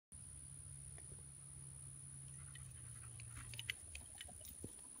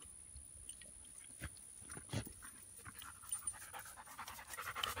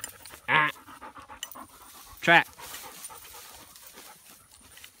Track.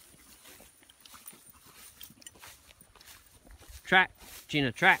 Track.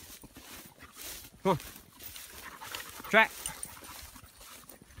 Gina, track. Come on. Track.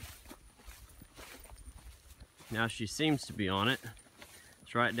 Now she seems to be on it.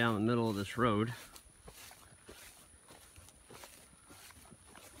 It's right down the middle of this road.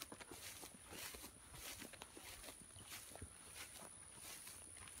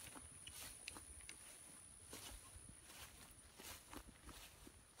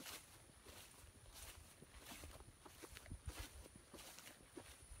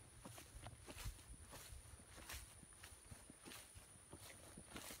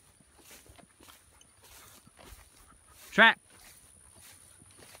 Track.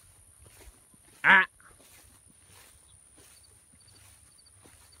 Ah.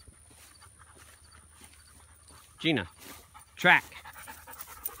 Gina, track.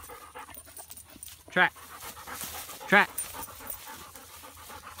 Track. Track.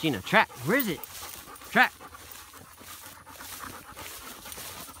 Gina, track. Where is it? Track.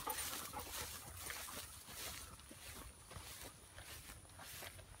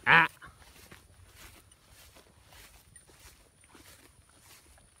 Ah.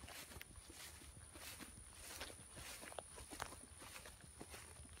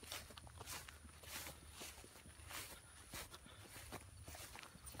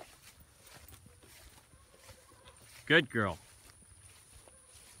 Good girl.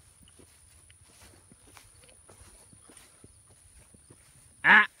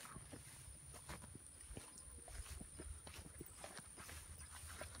 Ah.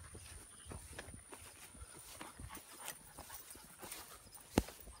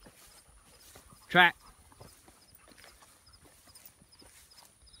 Track.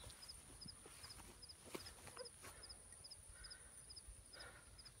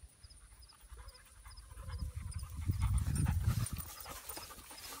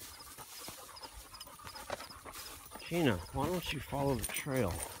 Gina, why don't you follow the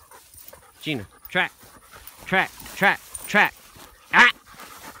trail? Gina, track, track, track, track. Ah!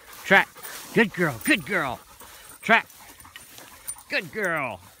 Track. Good girl, good girl. Track. Good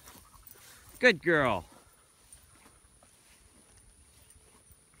girl. Good girl.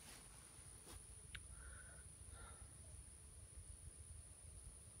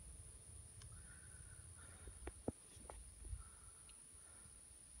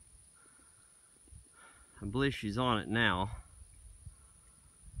 I believe she's on it now.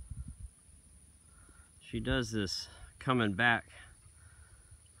 She does this coming back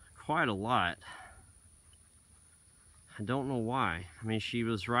quite a lot. I don't know why. I mean, she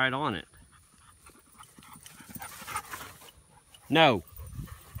was right on it. No.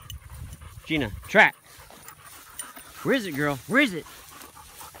 Gina, track. Where is it, girl? Where is it?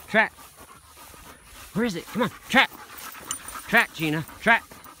 Track. Where is it? Come on, track. Track, Gina, track.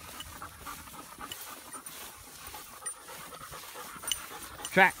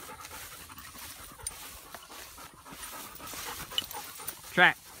 Track.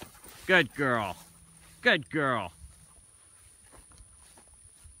 Track. Good girl. Good girl.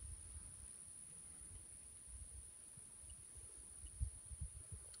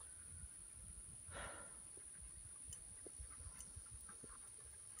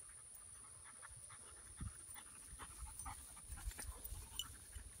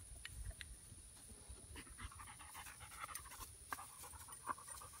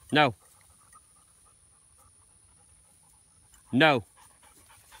 No. No.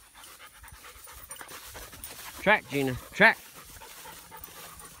 Track, Gina. Track.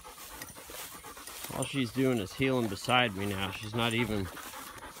 All she's doing is heeling beside me now. She's not even...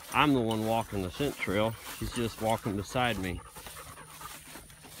 I'm the one walking the scent trail. She's just walking beside me.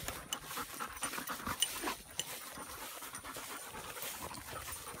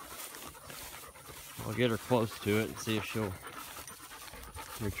 I'll get her close to it and see if she'll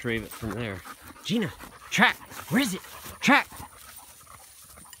retrieve it from there. Gina, track. Where is it? Track.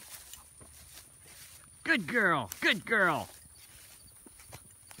 Good girl. Good girl.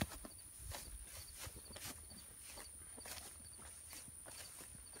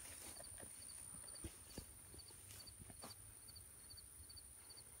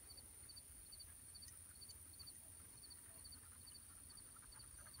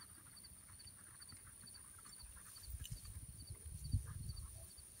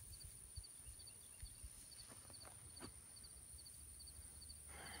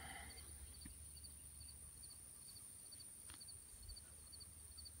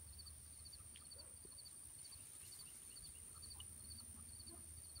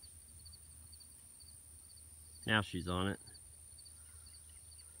 Now she's on it.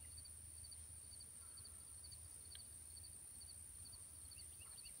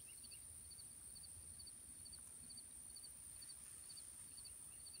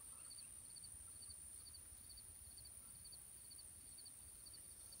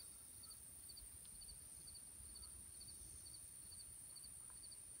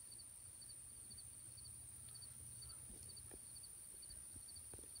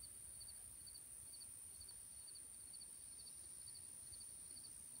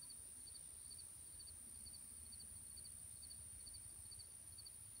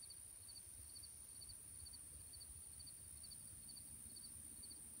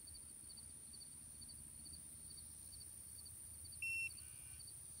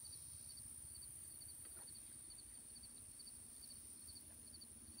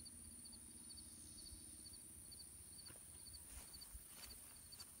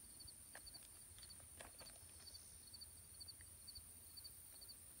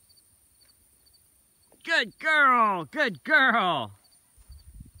 Good girl. Good girl.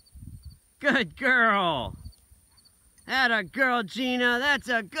 Good girl. Atta girl, Gina. That's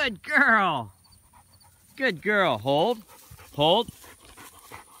a good girl. Good girl. Hold. Hold.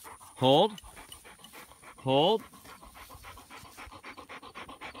 Hold. Hold.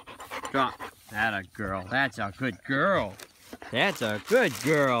 Drop. Atta girl. That's a good girl. That's a good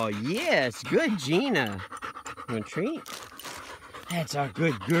girl. Yes. Good Gina. You want a treat? That's a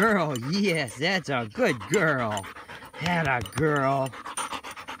good girl. Yes, that's a good girl. Atta girl.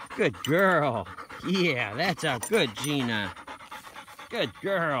 Good girl. Yeah, that's a good Gina. Good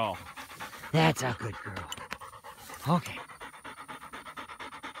girl. That's a good girl. Okay.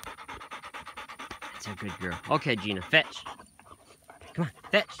 That's a good girl. Okay, Gina, fetch. Come on,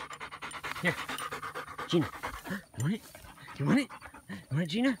 fetch. Here. Gina. You want it? You want it? You want it,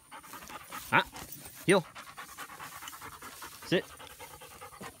 Gina? Ah, heel. Sit.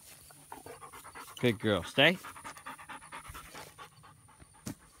 Good girl. Stay.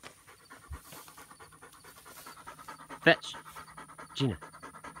 Fetch. Gina.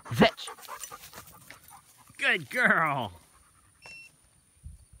 Fetch. Good girl.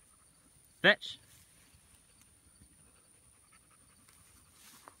 Fetch.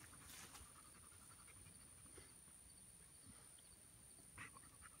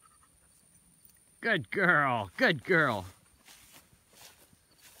 Good girl. Good girl.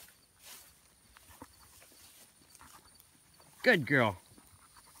 Good girl.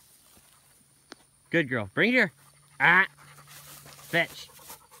 Good girl. Bring it here. Ah. Fetch.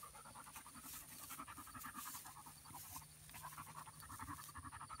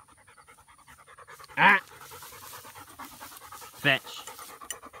 Ah. Fetch.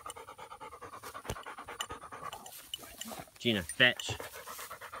 Gina, fetch.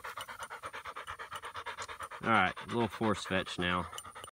 Alright, a little force fetch now.